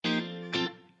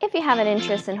If you have an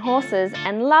interest in horses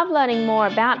and love learning more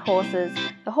about horses,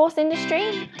 the horse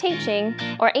industry, teaching,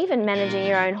 or even managing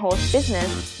your own horse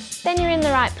business, then you're in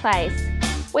the right place.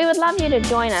 We would love you to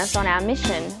join us on our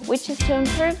mission, which is to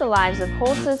improve the lives of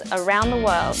horses around the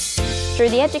world through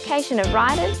the education of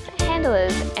riders,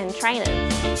 handlers, and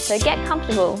trainers. So get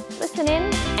comfortable, listen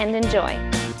in, and enjoy.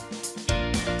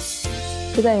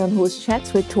 Today on Horse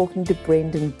Chats, we're talking to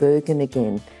Brendan Bergin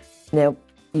again. Now,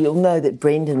 you'll know that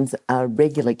Brendan's a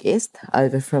regular guest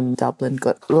over from Dublin,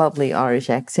 got a lovely Irish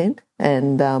accent,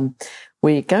 and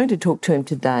we're going to talk to him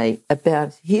today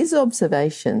about his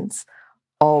observations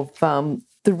of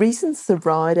the reasons the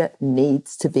rider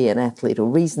needs to be an athlete, or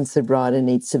reasons the rider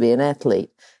needs to be an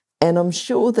athlete. And I'm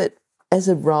sure that as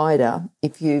a rider,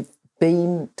 if you've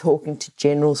been talking to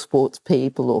general sports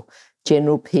people or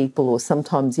general people or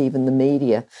sometimes even the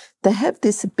media, they have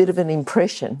this a bit of an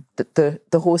impression that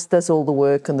the horse does all the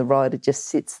work and the rider just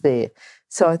sits there.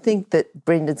 So I think that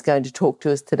Brendan's going to talk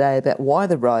to us today about why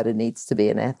the rider needs to be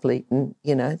an athlete and,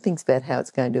 things about how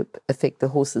it's going to affect the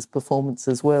horse's performance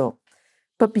as well.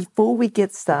 But before we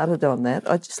get started on that,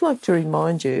 I'd just like to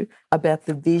remind you about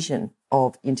the vision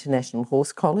of International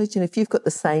Horse College. And if you've got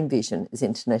the same vision as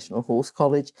International Horse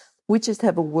College, which is to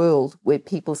have a world where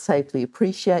people safely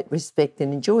appreciate, respect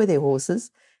and enjoy their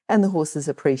horses, and the horses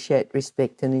appreciate,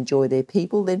 respect and enjoy their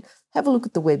people, then have a look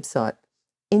at the website,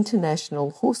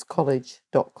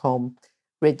 internationalhorsecollege.com,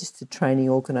 registered training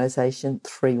organisation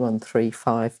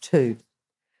 31352.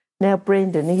 Now,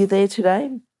 Brendan, are you there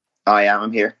today? I am.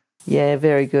 I'm here. Yeah,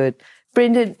 very good.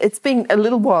 Brendan, it's been a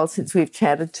little while since we've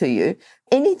chatted to you.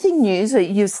 Anything new? Are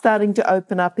you starting to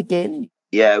open up again?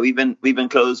 Yeah, we've been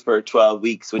closed for 12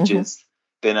 weeks, which has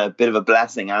been a bit of a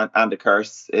blessing and a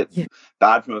curse. It's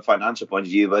bad from a financial point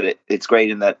of view, but it's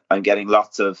great in that I'm getting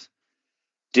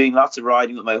doing lots of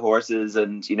riding with my horses,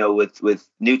 and with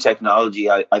new technology,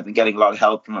 I've been getting a lot of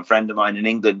help from a friend of mine in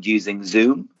England using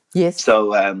Zoom. Yes. So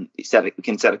we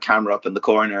can set a camera up in the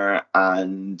corner,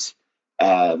 and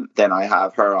then I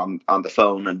have her on the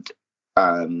phone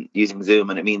and using Zoom,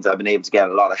 and it means I've been able to get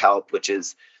a lot of help, which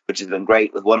has been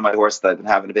great. With one of my horses that I've been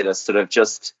having a bit of sort of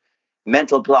just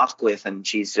mental block with, and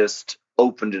she's just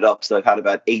opened it up. So I've had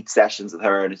about 8 sessions with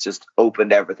her, and it's just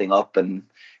opened everything up, and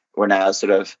we're now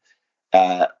sort of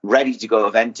ready to go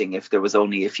eventing if there was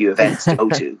only a few events to go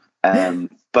to.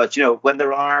 But when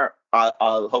there are,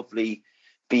 I'll hopefully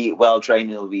be well trained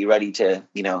and will be ready to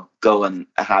go and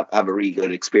have a really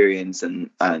good experience and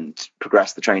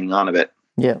progress the training on a bit.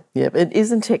 Yeah. It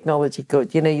isn't technology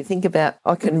good. You think about,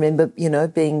 I can remember,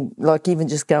 being like even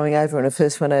just going over when I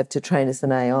first went over to train as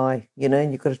an AI,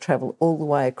 and you've got to travel all the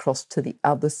way across to the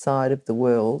other side of the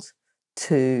world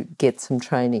to get some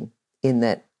training in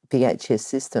that VHS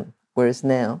system. Whereas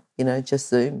now, just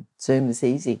Zoom. Zoom is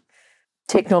easy.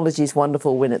 Technology is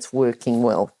wonderful when it's working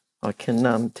well. I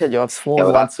can tell you I've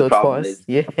sworn once or twice.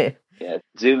 Yeah,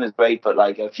 Zoom is great, but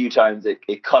like a few times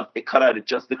it cut out at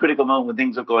just the critical moment when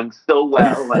things are going so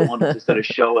well. I wanted to sort of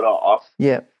show it off.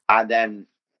 Yeah. And then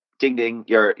ding ding,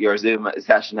 your Zoom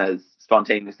session has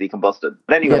spontaneously combusted.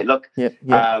 But anyway, look,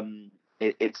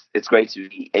 it's great to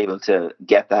be able to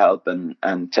get the help, and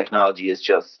technology has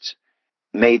just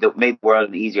made the world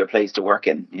an easier place to work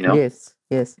in, Yes.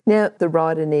 Now, the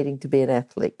rider needing to be an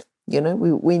athlete.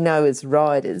 We know as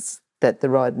riders that the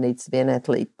rider needs to be an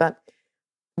athlete, but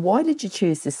why did you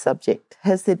choose this subject?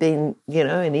 Has there been,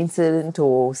 an incident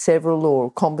or several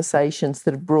or conversations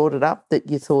that have brought it up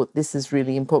that you thought this is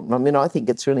really important? I mean, I think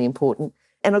it's really important.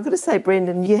 And I've got to say,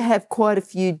 Brendan, you have quite a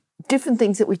few different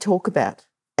things that we talk about,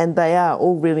 and they are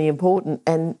all really important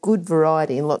and good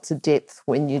variety and lots of depth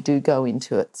when you do go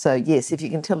into it. So, yes, if you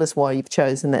can tell us why you've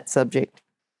chosen that subject.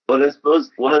 Well, I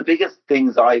suppose one of the biggest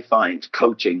things I find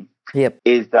coaching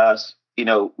is that,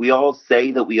 we all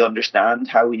say that we understand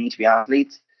how we need to be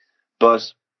athletes,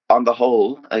 but on the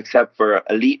whole, except for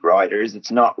elite riders,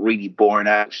 it's not really borne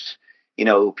out.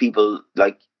 People,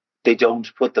 they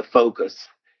don't put the focus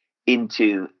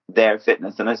into their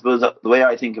fitness. And I suppose the way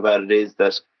I think about it is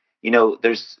that,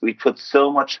 we put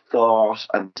so much thought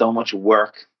and so much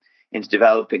work into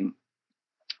developing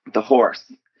the horse.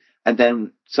 And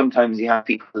then sometimes you have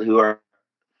people who are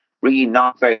really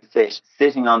not very fit,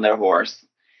 sitting on their horse,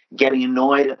 getting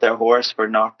annoyed at their horse for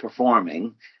not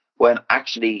performing, when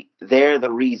actually they're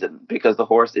the reason, because the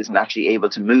horse isn't actually able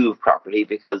to move properly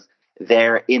because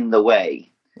they're in the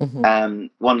way.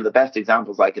 One of the best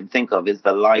examples I can think of is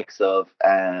the likes of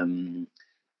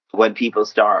when people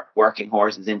start working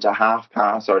horses into half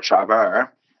pass or travers,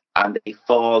 and they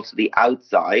fall to the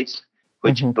outside,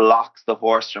 which blocks the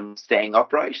horse from staying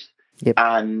upright.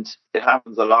 And it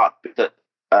happens a lot because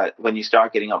when you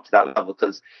start getting up to that level,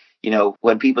 because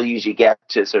when people usually get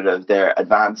to sort of their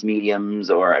advanced mediums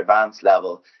or advanced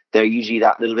level, they're usually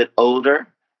that little bit older.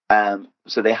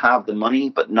 So they have the money,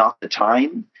 but not the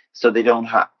time. So they don't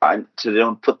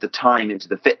put the time into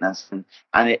the fitness, and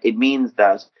it means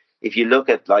that if you look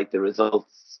at like the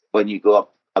results when you go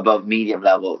up above medium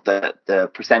level, the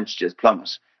percentages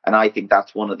plummet. And I think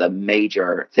that's one of the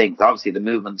major things. Obviously, the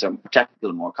movements are more technical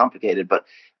and more complicated, but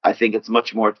I think it's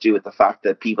much more to do with the fact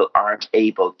that people aren't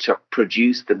able to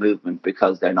produce the movement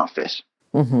because they're not fit.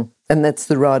 Mm-hmm. And that's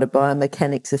the rider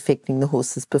biomechanics affecting the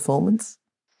horse's performance?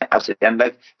 Absolutely. And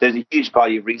like, there's a huge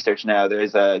body of research now.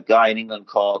 There's a guy in England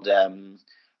called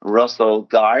Russell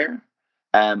Geyer.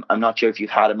 I'm not sure if you've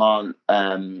had him on,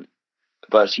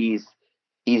 but he's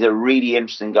a really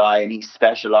interesting guy, and he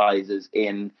specializes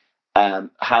in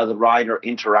how the rider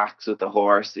interacts with the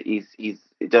horse. He's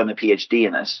done a PhD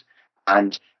in it,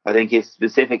 and I think his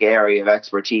specific area of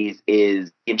expertise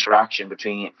is interaction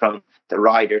from the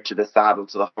rider to the saddle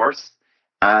to the horse,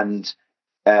 and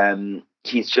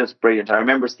he's just brilliant. I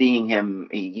remember seeing him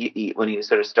when he was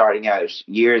sort of starting out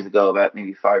years ago, about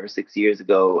maybe 5 or 6 years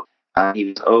ago. And he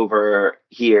was over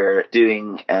here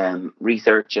doing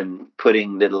research and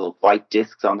putting little white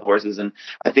discs on the horses. And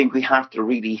I think we have to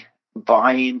really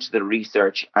buy into the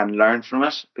research and learn from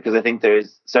it, because I think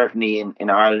there's certainly in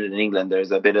Ireland and England,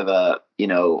 there's a bit of the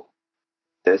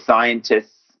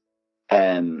scientists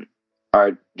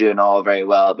are doing all very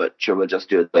well, but sure, we'll just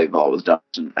do it the way we've always done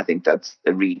it. And I think that's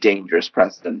a really dangerous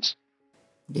precedent.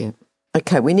 Yeah.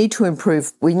 Okay, we need to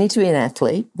improve. We need to be an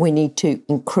athlete. We need to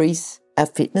increase our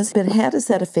fitness. But how does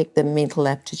that affect the mental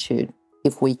aptitude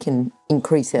if we can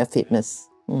increase our fitness?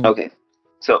 Okay.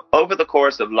 So over the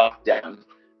course of lockdown,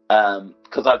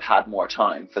 because I've had more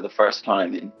time for the first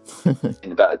time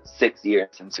in about 6 years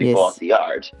since we bought the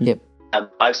yard,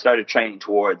 I've started training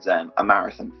towards a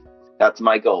marathon. That's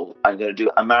my goal. I'm going to do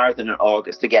a marathon in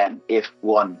August again, if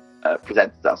one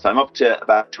presents itself. So I'm up to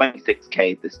about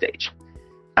 26K at this stage.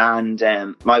 And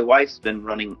my wife's been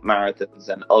running marathons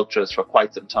and ultras for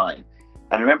quite some time.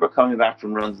 And I remember coming back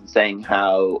from runs and saying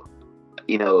how,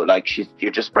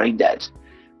 you're just brain dead.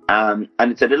 And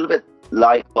it's a little bit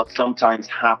like what sometimes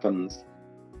happens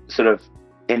sort of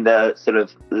in the sort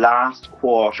of last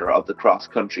quarter of the cross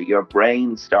country. Your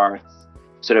brain starts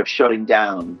sort of shutting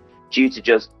down due to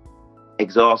just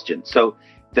exhaustion. So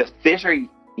the fitter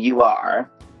you are,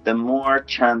 the more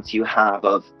chance you have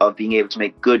of being able to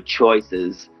make good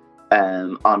choices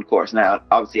on course. Now,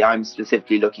 obviously, I'm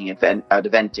specifically looking at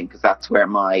eventing because that's where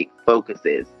my focus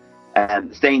is. The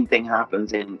same thing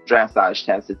happens in dressage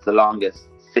tests. It's the longest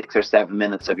 6 or 7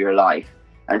 minutes of your life.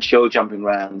 And show jumping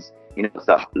rounds, it's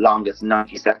the longest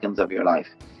 90 seconds of your life.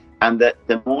 And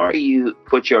the more you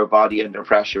put your body under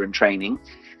pressure in training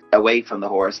away from the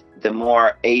horse, the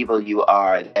more able you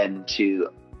are then to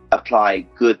apply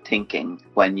good thinking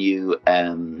when you're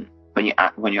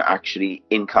actually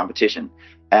in competition.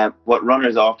 What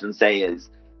runners often say is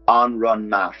on-run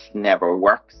math never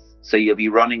works. So you'll be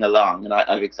running along, and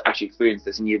I've actually experienced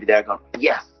this, and you'll be there going,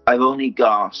 yes, I've only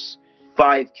got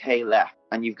 5K left.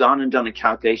 And you've gone and done a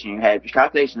calculation in your head. Your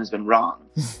calculation has been wrong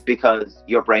because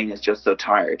your brain is just so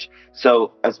tired.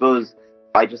 So I suppose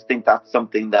I just think that's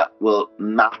something that will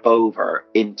map over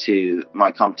into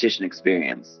my competition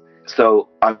experience. So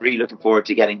I'm really looking forward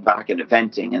to getting back at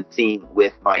eventing and seeing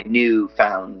with my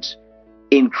newfound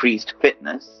increased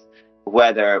fitness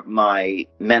whether my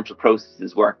mental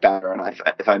processes work better and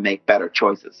if I make better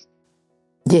choices.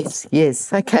 Yes.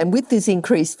 Okay, and with this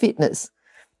increased fitness,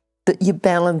 that your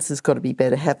balance has got to be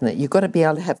better, hasn't it? You've got to be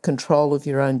able to have control of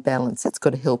your own balance. That's got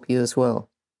to help you as well.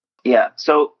 Yeah,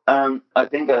 so I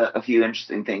think a few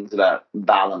interesting things about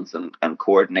balance and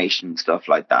coordination and stuff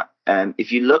like that.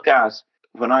 If you look at,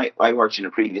 when I worked in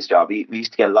a previous job, we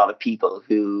used to get a lot of people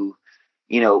who,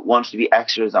 wanted to be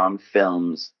extras on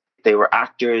films. They were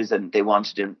actors and they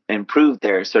wanted to improve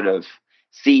their sort of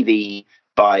CV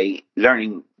by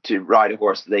learning to ride a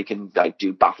horse so they can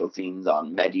do battle scenes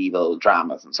on medieval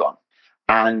dramas and so on.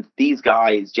 And these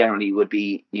guys generally would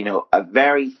be, a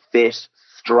very fit,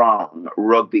 strong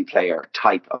rugby player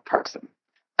type of person.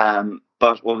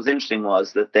 But what was interesting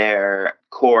was that their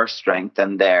core strength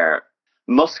and their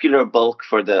muscular bulk,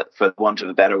 for want of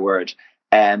a better word,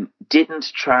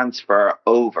 didn't transfer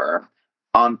over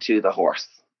onto the horse.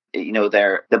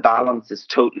 The balance is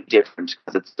totally different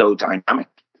because it's so dynamic.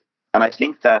 And I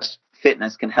think that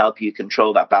fitness can help you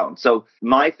control that balance. So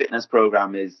my fitness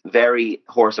program is very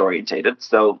horse orientated.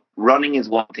 So running is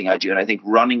one thing I do. And I think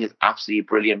running is absolutely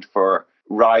brilliant for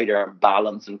rider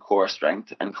balance and core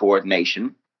strength and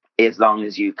coordination, as long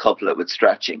as you couple it with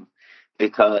stretching.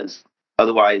 Because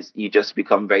Otherwise, you just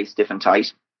become very stiff and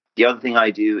tight. The other thing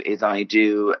I do is I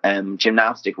do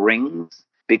gymnastic rings,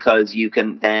 because you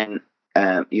can then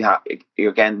you're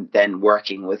again then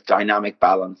working with dynamic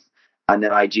balance. And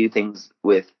then I do things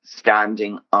with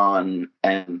standing on.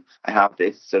 I have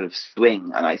this sort of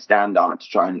swing, and I stand on it to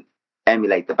try and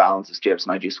emulate the balance of strips,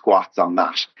 and I do squats on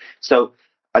that. So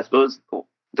I suppose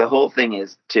the whole thing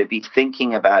is to be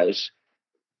thinking about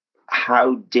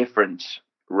how different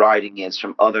riding is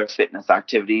from other fitness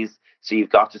activities. So you've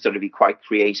got to sort of be quite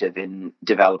creative in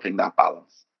developing that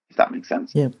balance, if that makes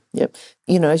sense. Yeah, yeah.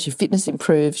 As your fitness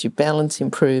improves, your balance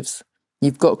improves,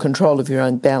 you've got control of your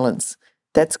own balance.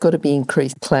 That's got to be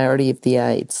increased clarity of the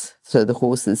aids. So the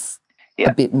horse is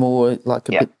a bit more like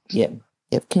a bit, yeah.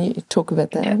 Can you talk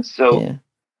about that? Yeah. So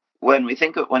when you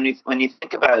think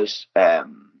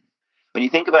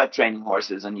about training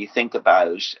horses, and you think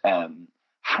about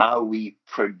how we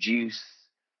produce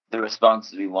the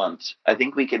responses we want, I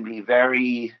think we can be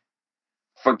very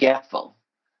forgetful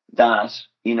that,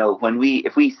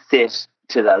 if we sit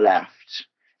to the left,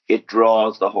 it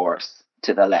draws the horse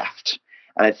to the left.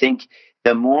 And I think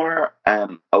the more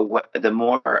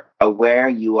aware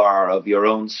you are of your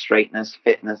own straightness,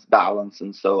 fitness, balance,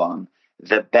 and so on,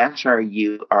 the better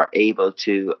you are able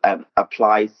to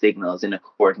apply signals in a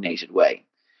coordinated way.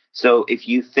 So if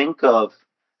you think of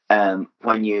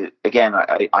when you, again,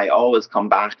 I always come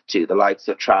back to the likes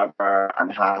of Trevor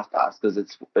and Half Pass, because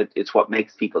it's what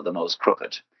makes people the most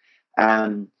crooked.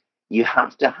 You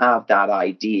have to have that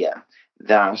idea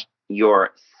that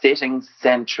you're sitting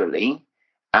centrally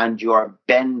and you're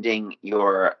bending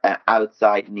your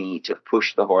outside knee to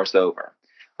push the horse over.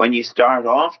 When you start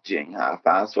off doing half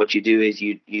pass, what you do is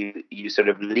you sort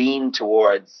of lean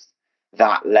towards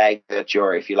that leg that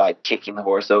you're, if you like, kicking the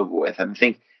horse over with. And I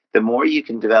think the more you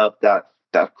can develop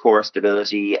that core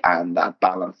stability and that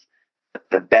balance,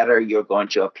 the better you're going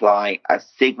to apply a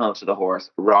signal to the horse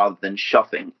rather than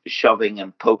shoving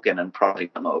and poking and prodding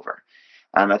them over.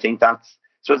 And I think that's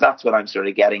what I'm sort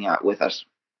of getting at with it.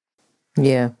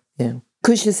 Yeah.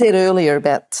 Because you said earlier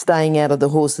about staying out of the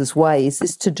horse's way. Is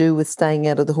this to do with staying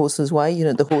out of the horse's way?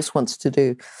 The horse wants to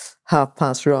do half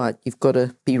past right. You've got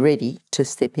to be ready to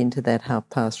step into that half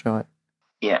past right.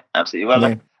 Yeah, absolutely.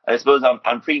 Well, I suppose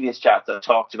on previous chats I've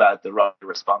talked about the rider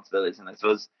responsibilities, and I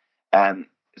suppose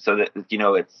so that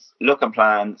it's look and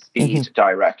plan, speed,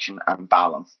 direction, and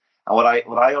balance. And what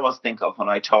I always think of when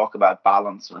I talk about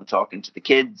balance, when I'm talking to the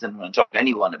kids and when I talk to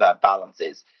anyone about balance,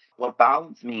 is what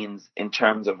balance means in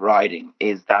terms of riding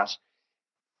is that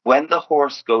when the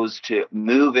horse goes to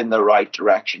move in the right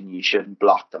direction, you shouldn't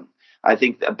block them. I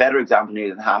think a better example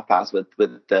than half pass with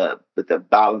the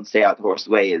balance, stay out the horse's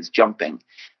way, is jumping.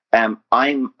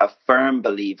 I'm a firm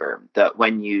believer that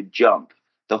when you jump,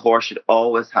 the horse should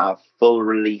always have full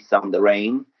release on the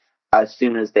rein as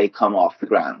soon as they come off the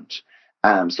ground,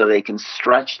 so they can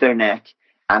stretch their neck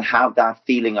and have that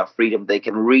feeling of freedom. They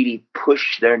can really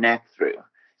push their neck through,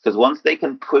 because once they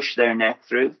can push their neck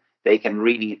through, they can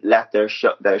really let their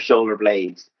shoulder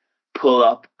blades pull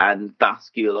up and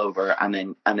bascule over,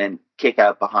 and then kick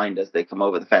out behind as they come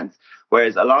over the fence.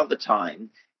 Whereas a lot of the time,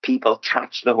 people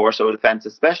catch the horse over the fence,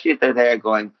 especially if they're there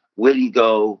going, will you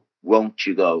go, won't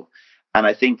you go? And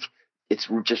I think it's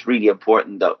just really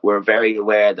important that we're very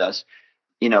aware that,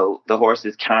 the horse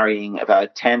is carrying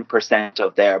about 10%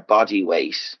 of their body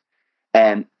weight,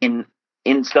 and in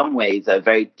some ways a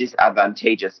very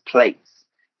disadvantageous place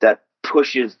that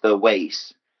pushes the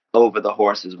weight over the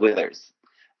horse's withers.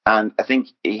 And I think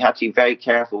you have to be very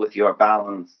careful with your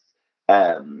balance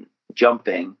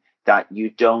jumping, that you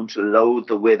don't load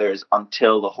the withers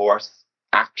until the horse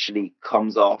actually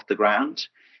comes off the ground.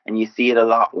 And you see it a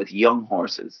lot with young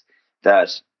horses,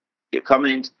 that you're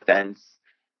coming into the fence,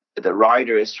 the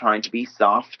rider is trying to be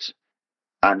soft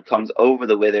and comes over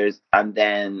the withers, and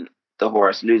then the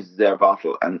horse loses their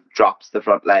bottle and drops the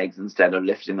front legs instead of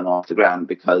lifting them off the ground,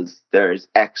 because there's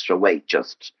extra weight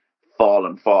just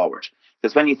falling forward.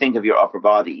 Because when you think of your upper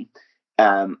body,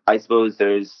 I suppose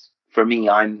for me,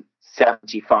 I'm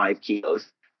 75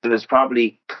 kilos. So there's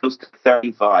probably close to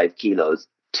 35 kilos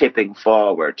tipping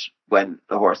forward when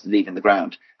the horse is leaving the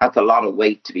ground. That's a lot of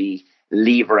weight to be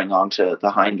levering onto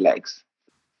the hind legs.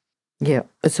 Yeah,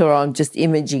 so I'm just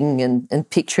imaging and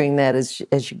picturing that as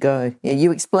you go. Yeah,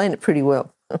 you explain it pretty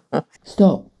well.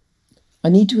 Stop. I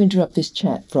need to interrupt this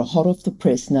chat for a hot off the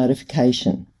press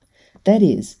notification. That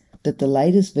is that the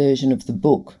latest version of the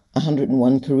book,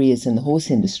 101 Careers in the Horse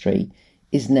Industry,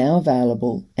 is now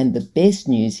available, and the best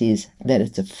news is that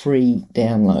it's a free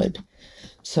download.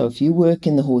 So if you work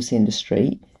in the horse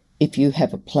industry, if you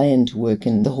have a plan to work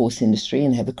in the horse industry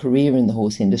and have a career in the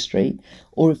horse industry,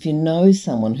 or if you know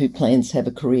someone who plans to have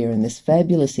a career in this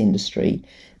fabulous industry,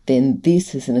 then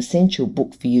this is an essential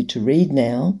book for you to read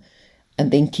now and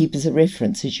then keep as a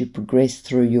reference as you progress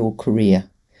through your career.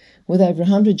 With over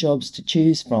 100 jobs to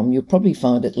choose from, you'll probably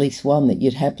find at least one that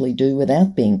you'd happily do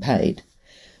without being paid.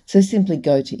 So simply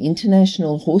go to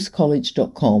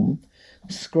internationalhorsecollege.com,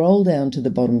 scroll down to the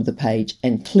bottom of the page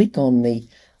and click on the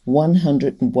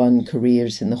 101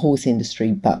 Careers in the Horse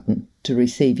Industry button to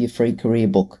receive your free career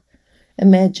book.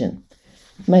 Imagine,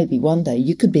 maybe one day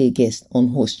you could be a guest on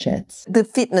Horse Chats. The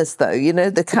fitness though,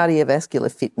 the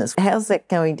cardiovascular fitness, how's that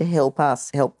going to help us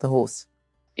help the horse?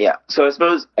 Yeah, so I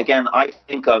suppose, again, I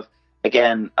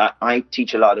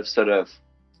teach a lot of sort of,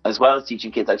 as well as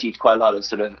teaching kids, I teach quite a lot of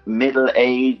sort of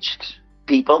middle-aged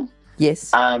people.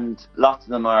 Yes. And lots of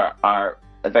them are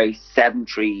a very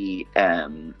sedentary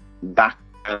background.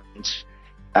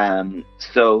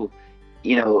 So,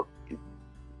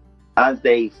 as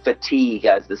they fatigue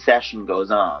as the session goes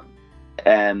on,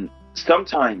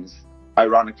 sometimes,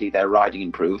 ironically, their riding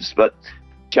improves, but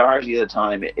majority of the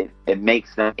time it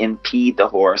makes them impede the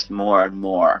horse more and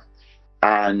more.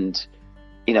 And,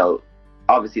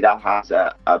 obviously that has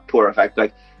a poor effect.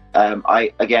 Like,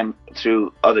 again,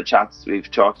 through other chats,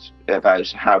 we've talked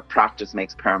about how practice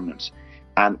makes permanent.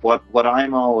 And what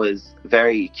I'm always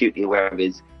very acutely aware of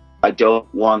is I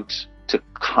don't want to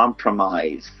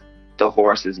compromise the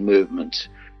horse's movement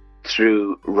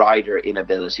through rider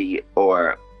inability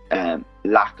or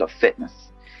lack of fitness.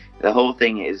 The whole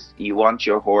thing is you want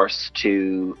your horse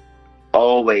to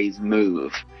always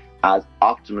move as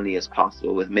optimally as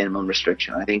possible with minimum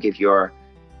restriction. I think if you're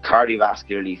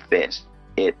cardiovascularly fit,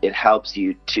 it helps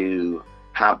you to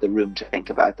have the room to think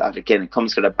about that. Again, it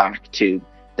comes sort of back to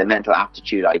the mental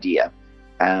aptitude idea.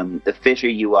 The fitter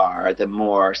you are, the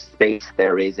more space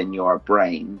there is in your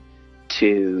brain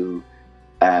to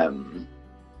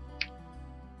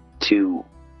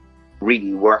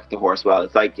really work the horse well.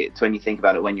 It's when you think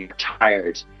about it, when you're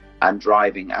tired and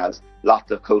driving, as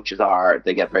lots of coaches are,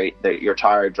 you're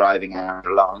tired driving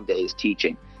after long days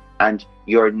teaching, and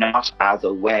you're not as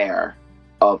aware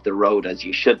of the road as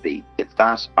you should be. It's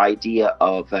that idea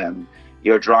of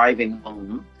you're driving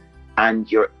home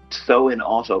and you're so in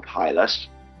autopilot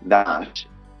that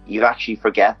you actually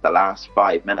forget the last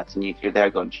 5 minutes, and you're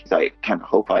there going, geez, I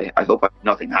hope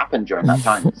nothing happened during that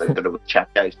time, so I could have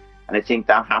checked out. And I think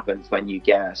that happens when you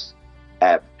get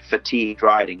fatigued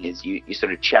riding, is you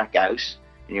sort of check out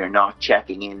and you're not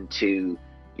checking into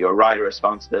your rider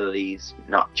responsibilities,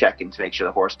 not checking to make sure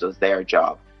the horse does their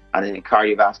job. And I think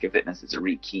cardiovascular fitness is a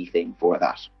really key thing for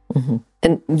that. Mm-hmm.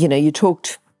 And, you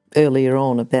talked earlier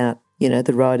on about,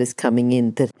 the riders coming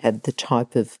in that had the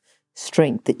type of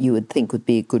strength that you would think would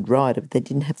be a good rider, but they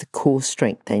didn't have the core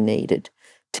strength they needed.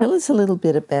 Tell us a little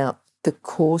bit about the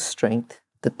core strength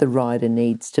that the rider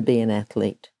needs to be an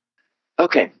athlete.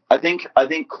 Okay, I think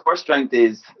core strength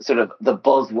is sort of the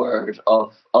buzzword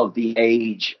of the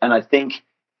age, and I think,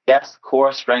 yes,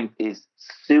 core strength is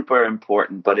super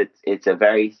important, but it's a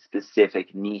very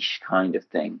specific niche kind of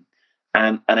thing.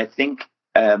 And I think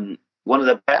one of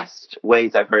the best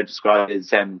ways I've heard described is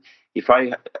some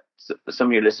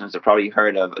of your listeners have probably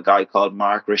heard of a guy called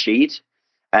Mark Rashid.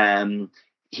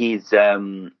 He's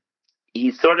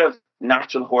sort of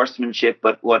natural horsemanship,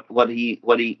 but one of the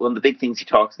big things he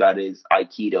talks about is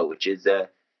Aikido, which is a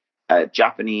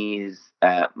Japanese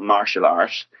martial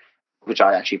art, which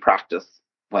I actually practice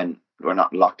when we're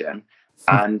not in lockdown.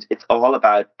 And it's all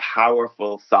about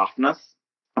powerful softness.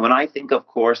 And when I think of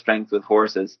core strength with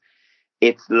horses,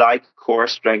 it's like core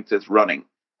strength with running.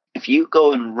 If you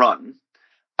go and run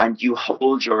and you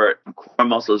hold your core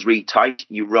muscles really tight,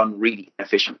 you run really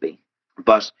efficiently.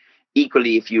 But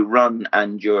equally, if you run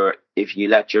and if you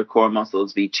let your core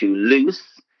muscles be too loose,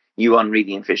 you run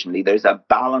really efficiently. There's a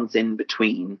balance in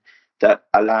between that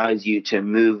allows you to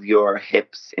move your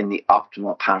hips in the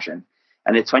optimal pattern.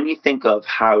 And it's when you think of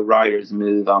how riders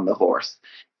move on the horse.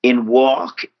 In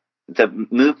walk, the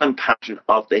movement pattern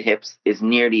of the hips is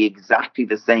nearly exactly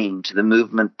the same to the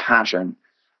movement pattern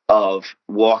of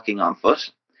walking on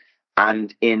foot.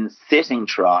 And in sitting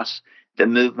trot, the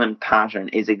movement pattern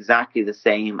is exactly the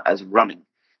same as running.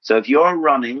 So if you're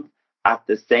running at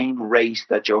the same rate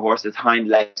that your horse's hind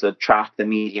legs would track the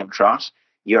medium trot,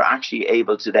 you're actually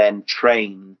able to then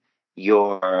train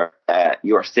your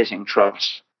sitting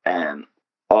trot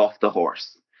off the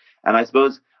horse. And I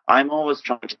suppose I'm always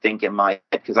trying to think in my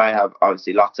head, because I have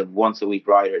obviously lots of once a week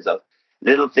riders, of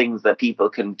little things that people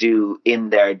can do in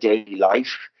their daily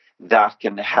life that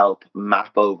can help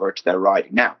map over to their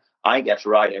riding. Now, I get to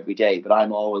ride every day, but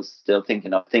I'm always still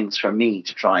thinking of things for me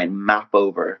to try and map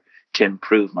over to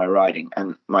improve my riding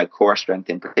and my core strength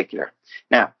in particular.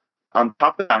 Now, on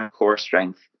top of that core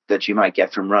strength that you might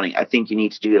get from running, I think you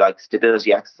need to do like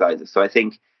stability exercises. So I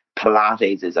think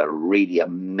Pilates is a really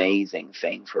amazing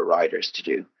thing for riders to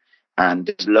do. And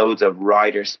there's loads of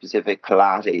rider specific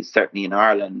Pilates, certainly in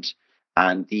Ireland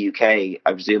and the UK.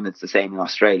 I presume it's the same in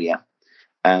Australia,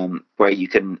 where you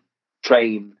can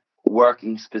train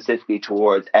working specifically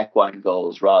towards equine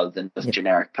goals rather than just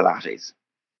generic Pilates.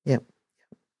 Yep.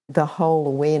 The whole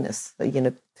awareness,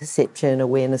 perception,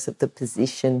 awareness of the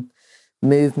position,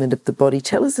 movement of the body.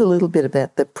 Tell us a little bit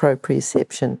about the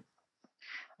proprioception.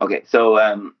 Okay, so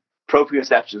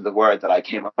proprioception is the word that I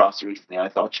came across recently. I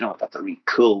thought, that's a really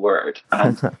cool word.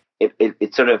 And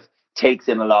it sort of takes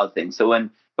in a lot of things. So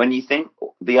when you think,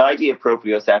 the idea of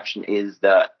proprioception is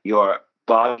that your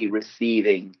body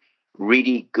receiving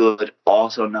really good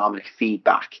autonomic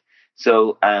feedback.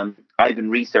 So I've been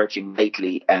researching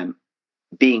lately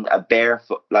being a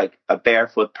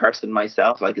barefoot person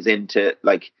myself, like as into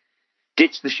like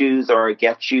ditch the shoes or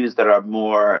get shoes that are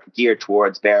more geared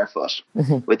towards barefoot,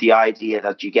 with the idea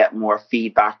that you get more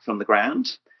feedback from the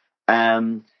ground.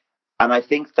 And I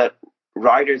think that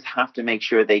riders have to make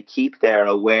sure they keep their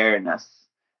awareness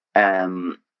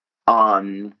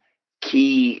on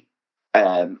key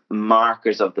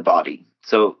markers of the body.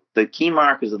 So the key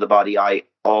markers of the body I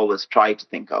always try to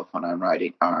think of when I'm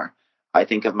riding are, I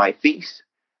think of my feet,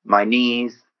 my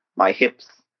knees, my hips,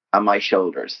 and my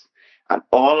shoulders. And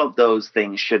all of those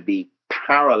things should be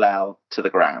parallel to the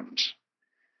ground.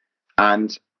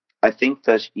 And I think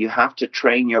that you have to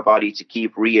train your body to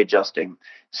keep readjusting.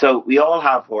 So we all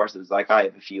have horses, like I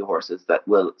have a few horses that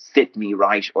will sit me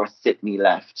right or sit me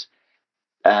left.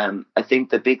 I think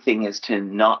the big thing is to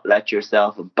not let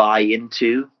yourself buy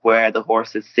into where the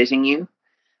horse is sitting you,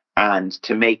 and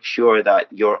to make sure that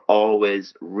you're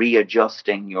always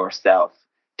readjusting yourself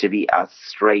to be as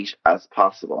straight as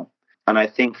possible. And I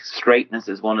think straightness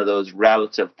is one of those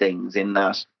relative things in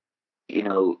that,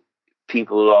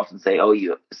 people will often say, oh,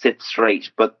 you sit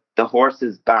straight, but the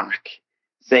horse's back,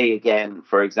 say again,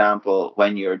 for example,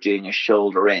 when you're doing a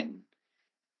shoulder in,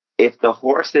 if the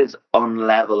horse is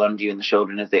unlevel under you in the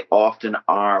shoulder in, as they often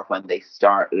are when they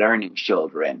start learning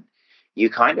shoulder in, you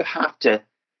kind of have to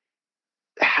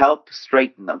help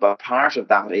straighten them. But part of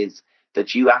that is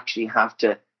that you actually have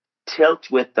to tilt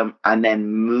with them and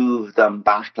then move them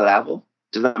back level.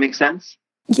 Does that make sense?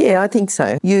 Yeah, I think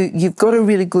so. You've got a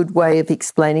really good way of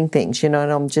explaining things, and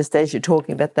I'm just, as you're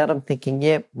talking about that, I'm thinking,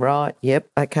 yep, right, yep,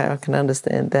 okay, I can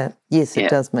understand that. Yes, it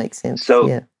does make sense.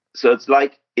 So it's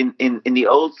like in the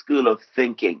old school of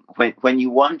thinking, when you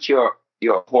want your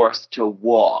horse to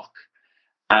walk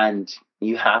and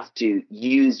you have to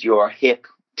use your hip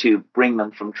to bring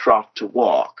them from trot to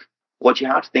walk, what you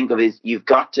have to think of is you've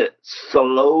got to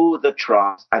slow the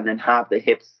trot and then have the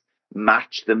hips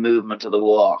match the movement of the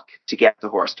walk to get the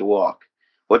horse to walk.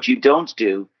 What you don't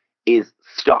do is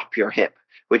stop your hip,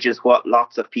 which is what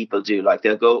lots of people do. Like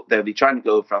they'll be trying to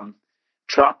go from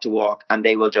trot to walk and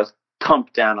they will just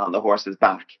thump down on the horse's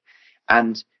back.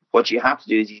 And what you have to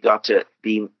do is you've got to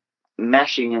be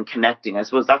meshing and connecting. I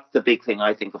suppose that's the big thing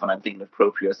I think of when I'm thinking of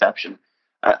proprioception.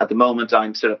 At the moment,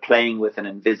 I'm sort of playing with an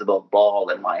invisible ball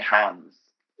in my hands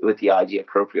with the idea of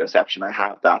proprioception. I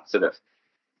have that sort of,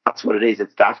 that's what it is.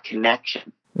 It's that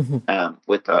connection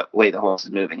with the way the horse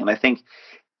is moving. And I think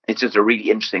it's just a really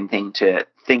interesting thing to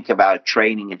think about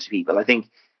training into people. I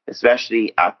think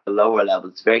especially at the lower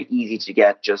level, it's very easy to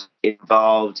get just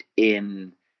involved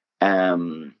in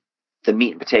the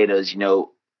meat and potatoes,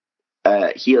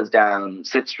 heels down,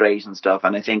 sit straight and stuff.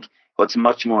 And I think what's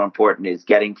much more important is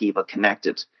getting people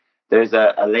connected. There's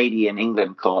a lady in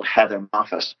England called Heather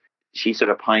Moffat. She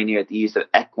sort of pioneered the use of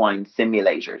equine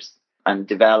simulators and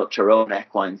developed her own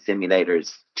equine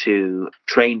simulators to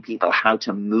train people how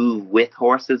to move with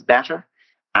horses better.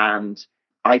 And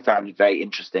I found it very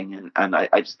interesting. And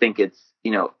I just think it's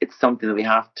something that we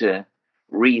have to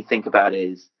really think about,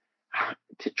 is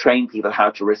to train people how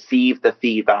to receive the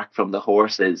feedback from the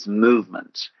horse's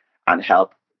movement and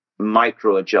help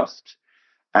micro adjust.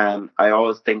 I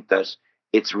always think that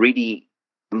it's really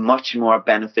much more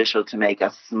beneficial to make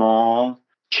a small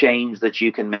change that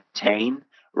you can maintain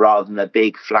rather than a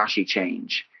big flashy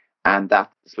change. And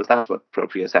that's what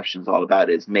proprioception is all about,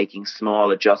 is making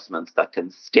small adjustments that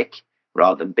can stick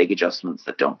rather than big adjustments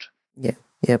that don't. Yeah.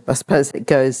 I suppose it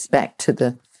goes back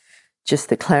to just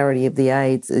the clarity of the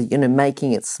aids,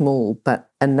 making it small but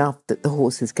enough that the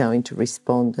horse is going to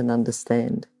respond and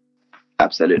understand.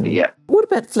 Absolutely, yeah. What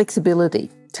about flexibility?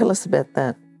 Tell us about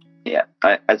that. Yeah,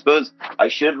 I suppose I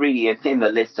should really, in the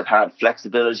list, have had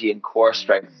flexibility and core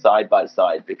strength side by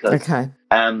side, because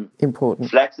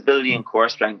important. Flexibility and core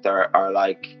strength are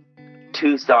like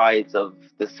two sides of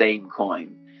the same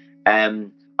coin.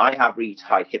 I have really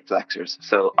tight hip flexors,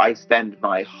 so I spend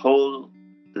my whole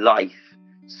life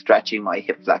stretching my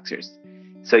hip flexors.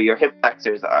 So your hip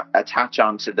flexors attach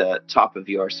onto the top of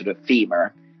your sort of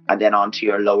femur and then onto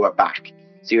your lower back.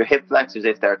 So your hip flexors,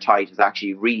 if they're tight, is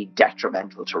actually really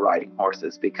detrimental to riding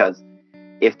horses, because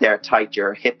if they're tight,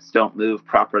 your hips don't move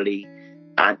properly,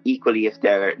 and equally, if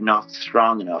they're not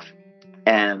strong enough,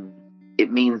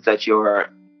 it means that you're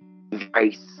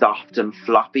very soft and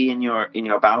floppy in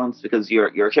your balance, because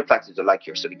your hip flexors are like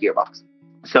your sort of gearbox.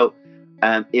 So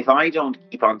if I don't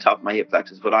keep on top of my hip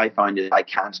flexors, what I find is I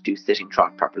can't do sitting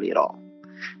trot properly at all.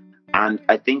 And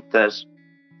I think that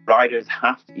riders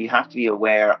have to be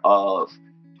aware of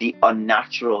the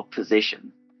unnatural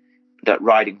position that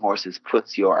riding horses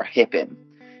puts your hip in.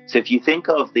 So if you think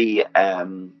of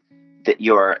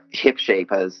your hip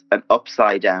shape as an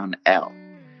upside down L,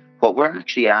 what we're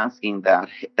actually asking that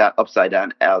upside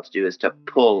down L to do is to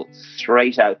pull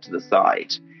straight out to the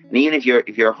side. And even if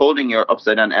you're holding your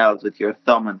upside down L's with your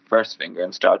thumb and first finger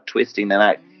and start twisting them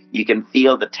out, you can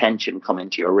feel the tension come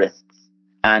into your wrists.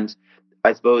 And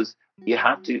I suppose we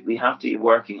have to be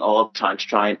working all the time to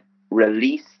try and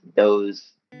release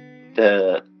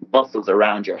the muscles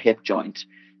around your hip joint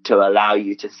to allow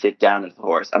you to sit down at the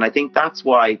horse. And I think that's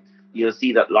why you'll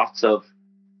see that lots of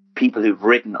people who've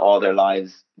ridden all their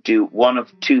lives do one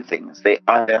of two things. They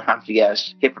either have to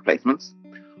get hip replacements,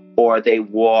 or they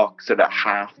walk sort of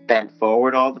half bent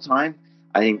forward all the time.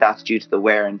 I think that's due to the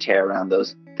wear and tear around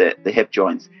the hip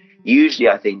joints. Usually,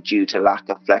 I think, due to lack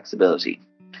of flexibility.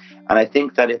 And I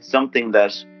think that it's something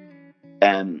that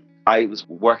I was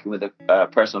working with a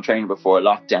personal trainer before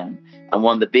lockdown, and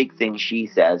one of the big things she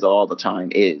says all the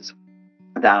time is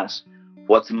that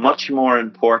what's much more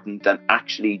important than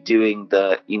actually doing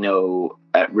the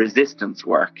resistance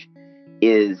work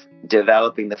is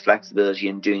developing the flexibility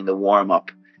and doing the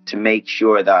warm-up to make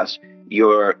sure that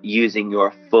you're using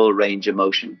your full range of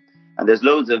motion. And there's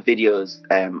loads of videos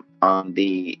on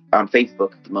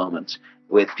Facebook at the moment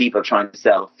with people trying to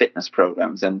sell fitness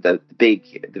programs, and the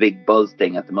big buzz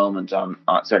thing at the moment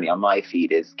certainly on my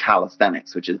feed is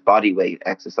calisthenics, which is body weight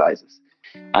exercises.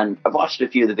 And I've watched a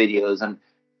few of the videos, and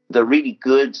the really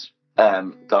good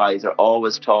guys are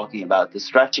always talking about the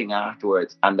stretching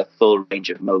afterwards and the full range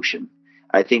of motion.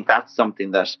 I think that's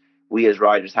something that we as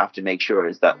riders have to make sure,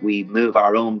 is that we move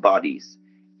our own bodies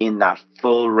in that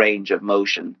full range of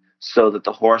motion, so that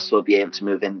the horse will be able to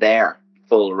move in their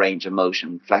full range of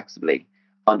motion flexibly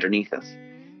underneath us.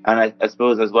 And I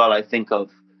suppose as well, I think of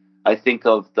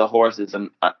the horses, and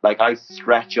like I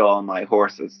stretch all my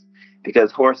horses,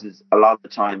 because horses a lot of the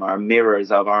time are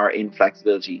mirrors of our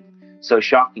inflexibility. So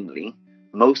shockingly,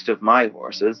 most of my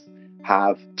horses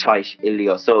have tight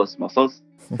iliopsoas muscles,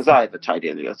 because I have a tight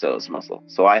iliopsoas muscle.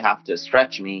 So I have to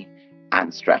stretch me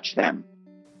and stretch them.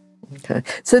 Okay.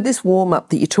 So this warm-up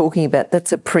that you're talking about,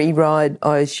 that's a pre-ride,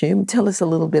 I assume. Tell us a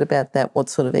little bit about that. What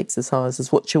sort of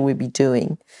exercises? What should we be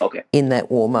doing in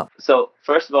that warm-up? So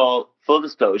first of all, full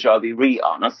disclosure, I'll be really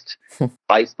honest.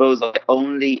 I suppose I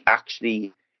only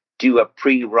actually do a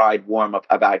pre-ride warm-up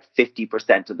about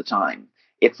 50% of the time.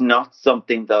 It's not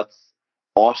something that's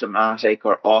automatic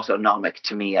or autonomic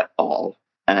to me at all.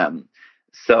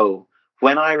 So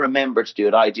when I remember to do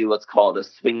it, I do what's called a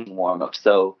swinging warm-up.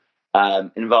 So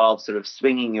involves sort of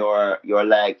swinging your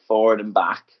leg forward and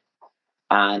back,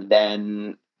 and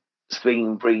then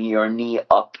bringing your knee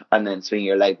up, and then swinging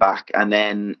your leg back, and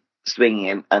then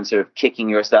swinging and sort of kicking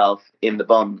yourself in the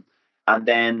bum, and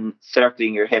then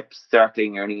circling your hips,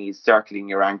 circling your knees, circling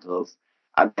your ankles,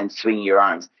 and then swinging your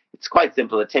arms. It's quite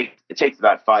simple. It takes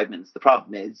about 5 minutes. The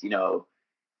problem is,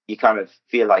 you kind of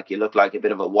feel like you look like a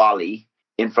bit of a wally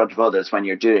in front of others when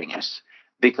you're doing it,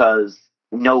 because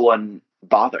no one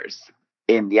bothers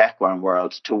in the equine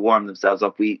world to warm themselves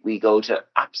up. We go to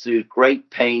absolute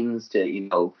great pains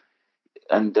to,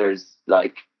 and there's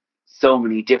like so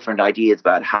many different ideas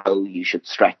about how you should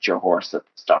stretch your horse at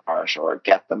the start, or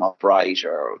get them upright,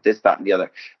 or this, that, and the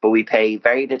other. But we pay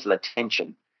very little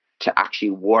attention to actually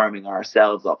warming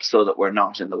ourselves up so that we're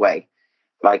not in the way.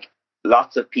 Like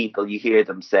lots of people, you hear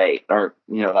them say, or,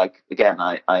 like, again,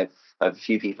 I've a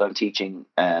few people I'm teaching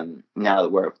now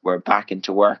that we're back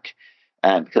into work,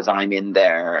 because I'm in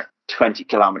their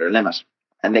 20-kilometer limit,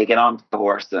 and they get on their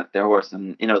horse,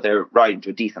 and they're riding to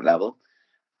a decent level,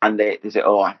 and they say,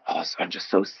 I'm just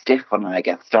so stiff when I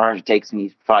get started. It takes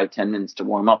me 5-10 minutes to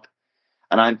warm up.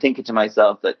 And I'm thinking to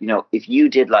myself that, if you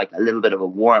did like a little bit of a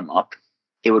warm up,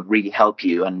 it would really help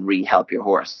you and really help your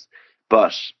horse.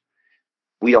 But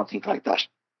we don't think like that.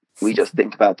 We just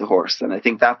think about the horse. And I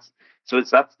think that's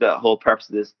the whole purpose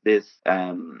of this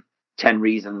 10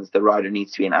 reasons the rider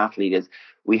needs to be an athlete, is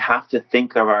we have to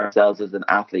think of ourselves as an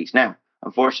athlete. Now,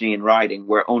 unfortunately, in riding,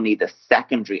 we're only the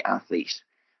secondary athlete,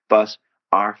 but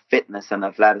our fitness and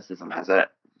athleticism has a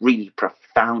really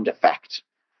profound effect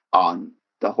on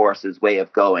the horse's way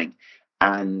of going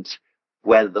and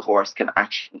whether the horse can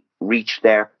actually reach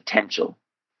their potential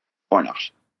or not.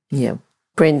 Yeah.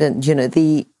 Brendan,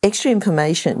 the extra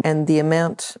information and the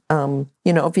amount,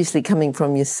 obviously coming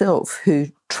from yourself, who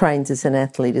trains as an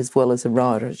athlete as well as a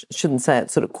rider. I shouldn't say it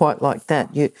sort of quite like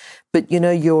that. But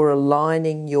you're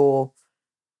aligning your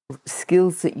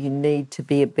skills that you need to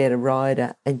be a better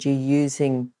rider, and you're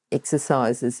using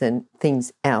exercises and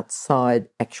things outside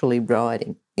actually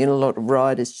riding. A lot of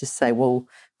riders just say, well,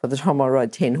 by the time I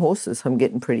ride 10 horses, I'm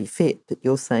getting pretty fit. But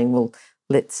you're saying, well,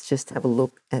 let's just have a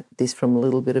look at this from a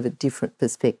little bit of a different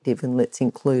perspective, and let's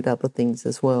include other things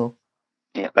as well.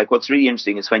 Yeah, like what's really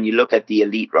interesting is when you look at the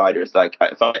elite riders, like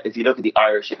if you look at the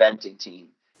Irish eventing team,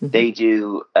 they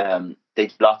do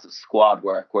lots of squad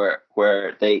work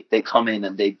where they come in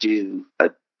and they do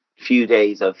a few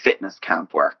days of fitness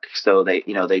camp work. So they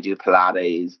do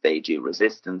Pilates, they do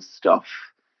resistance stuff,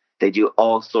 they do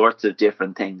all sorts of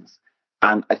different things.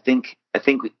 And I think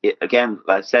again,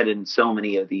 like I've said in so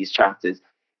many of these chats, is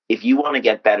if you want to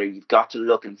get better, you've got to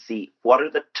look and see what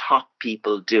are the top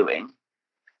people doing,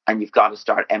 and you've got to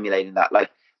start emulating that.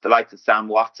 Like the likes of Sam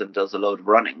Watson does a load of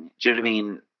running. Do you know what I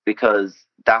mean? Because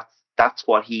that's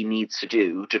what he needs to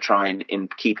do to try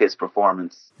and keep his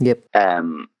performance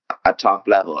at top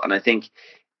level. And I think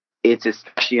it's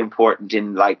especially important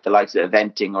in like the likes of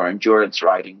eventing or endurance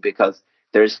riding, because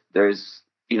there's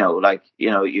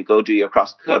you go do your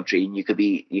cross country and you could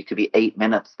be 8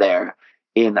 minutes there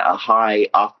in a high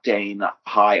octane,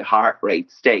 high heart rate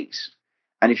state.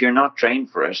 And if you're not trained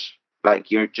for it,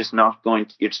 like you're just not going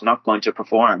to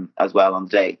perform as well on the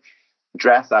day.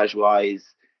 Dressage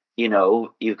wise,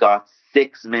 you've got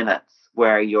 6 minutes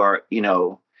where you're,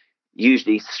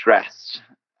 usually stressed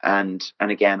and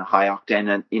again high octane,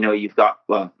 and you've got,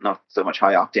 well, not so much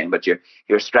high octane, but you're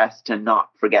stressed to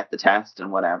not forget the test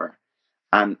and whatever.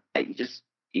 And I just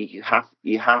think you have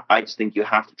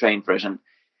to train for it. And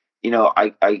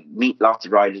I meet lots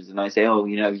of riders and I say, oh,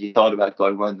 you thought about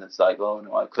going running? It's like, oh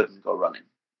no, I couldn't go running.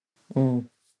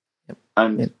 Yep.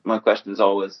 And my question is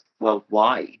always, well,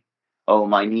 why? Oh,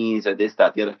 my knees are this,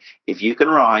 that, the other. If you can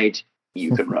ride,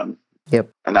 you can run.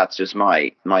 Yep. And that's just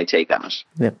my take on it.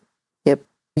 Yep.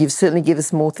 You've certainly given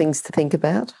us more things to think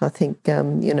about. I think,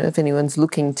 if anyone's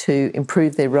looking to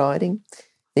improve their riding,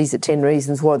 these are 10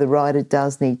 reasons why the rider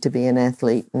does need to be an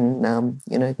athlete, and,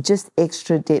 just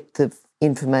extra depth of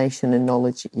information and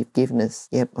knowledge that you've given us.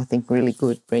 Yep, I think really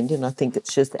good, Brendan. I think it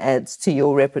just adds to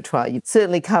your repertoire. You've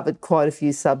certainly covered quite a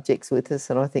few subjects with us,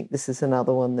 and I think this is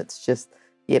another one that's just,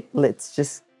 let's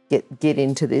just get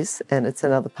into this, and it's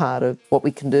another part of what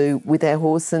we can do with our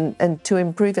horse and to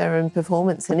improve our own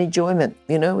performance and enjoyment.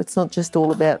 It's not just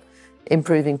all about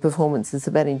improving performance, it's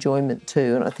about enjoyment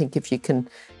too. And I think if you can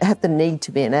have the need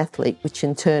to be an athlete, which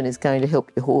in turn is going to help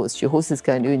your horse is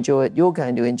going to enjoy it, you're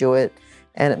going to enjoy it,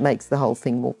 and it makes the whole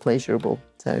thing more pleasurable.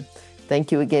 So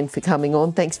thank you again for coming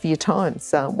on. Thanks for your time.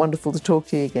 It's wonderful to talk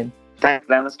to you again. Thanks,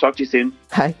 Lennis. Talk to you soon.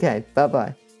 Okay,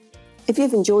 bye-bye. If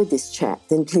you've enjoyed this chat,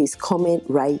 then please comment,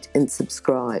 rate and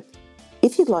subscribe.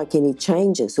 If you'd like any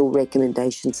changes or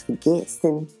recommendations for guests,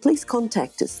 then please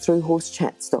contact us through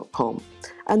horsechats.com.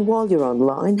 And while you're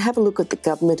online, have a look at the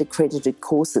government-accredited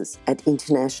courses at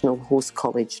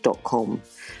internationalhorsecollege.com.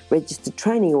 Registered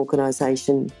Training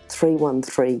Organisation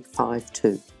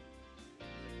 31352.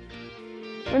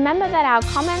 Remember that our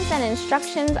comments and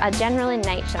instructions are general in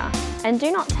nature and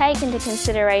do not take into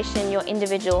consideration your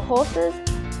individual horses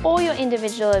or your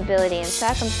individual ability and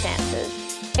circumstances.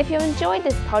 If you enjoyed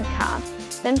this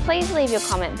podcast, then please leave your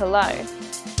comment below.